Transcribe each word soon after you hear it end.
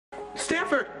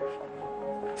Stanford!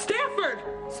 Stanford!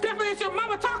 Stanford, it's your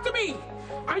mama. Talk to me!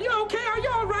 Are you okay? Are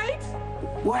you all right?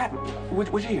 What happened?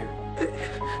 What'd you hear?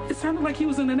 It sounded like he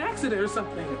was in an accident or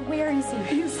something. Where is he?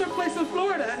 He was someplace in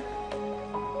Florida.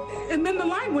 And then the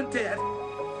line went dead.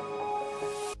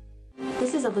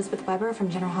 This is Elizabeth Weber from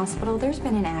General Hospital. There's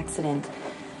been an accident.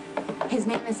 His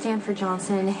name is Stanford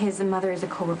Johnson. His mother is a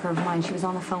coworker of mine. She was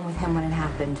on the phone with him when it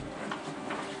happened.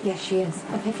 Yes, she is.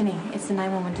 Epiphany. It's the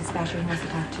 911 dispatcher who wants to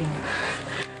talk to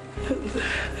you.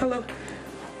 Hello.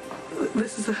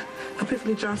 This is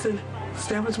Epiphany Johnson,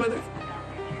 Stanford's mother.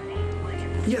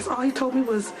 Yes, all he told me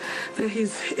was that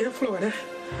he's in Florida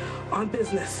on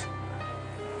business.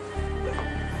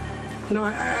 No,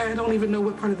 I don't even know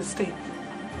what part of the state.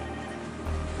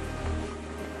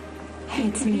 Hey,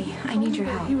 it's me. I need your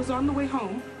help. He was on the way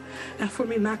home, and for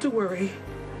me not to worry.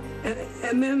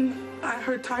 And then I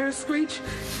heard tires screech,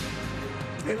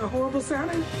 and a horrible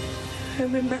sounding,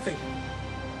 and then nothing.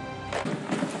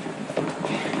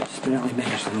 Spinelli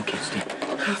managed to locate Steve.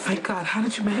 Oh, thank God. How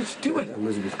did you manage to do it?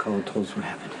 Elizabeth called and told us what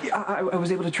happened. Yeah, I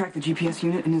was able to track the GPS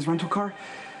unit in his rental car.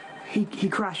 He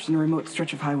crashed in a remote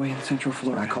stretch of highway in central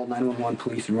Florida. I called 911.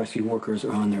 Police and rescue workers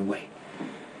are on their way.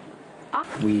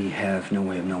 We have no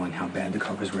way of knowing how bad the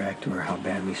car was wrecked or how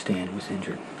badly Stan was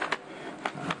injured.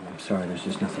 I'm sorry, there's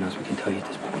just nothing else we can tell you at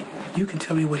this point. You can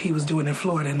tell me what he was doing in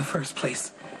Florida in the first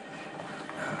place.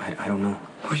 I don't know.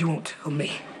 Or you won't tell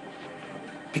me.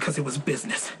 Because it was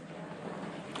business.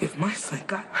 If my son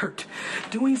got hurt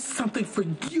doing something for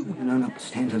you... No,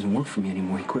 Stan doesn't work for me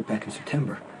anymore. He quit back in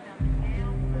September.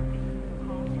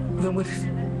 Then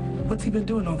what's he been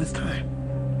doing all this time?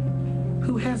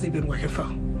 Who has he been working for?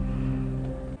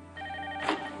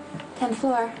 10th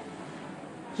floor.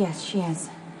 Yes, she is.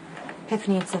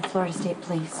 Epiphany, it's the Florida State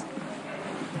Police.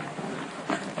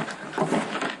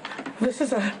 This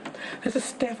is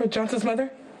Stanford Johnson's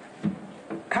mother.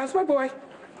 How's my boy?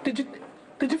 Did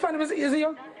you find him? Is he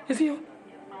on? Is he on?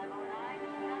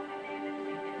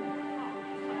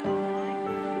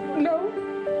 No.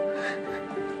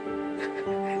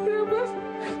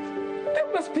 There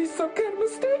must be some kind of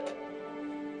mistake.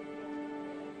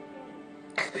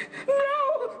 No.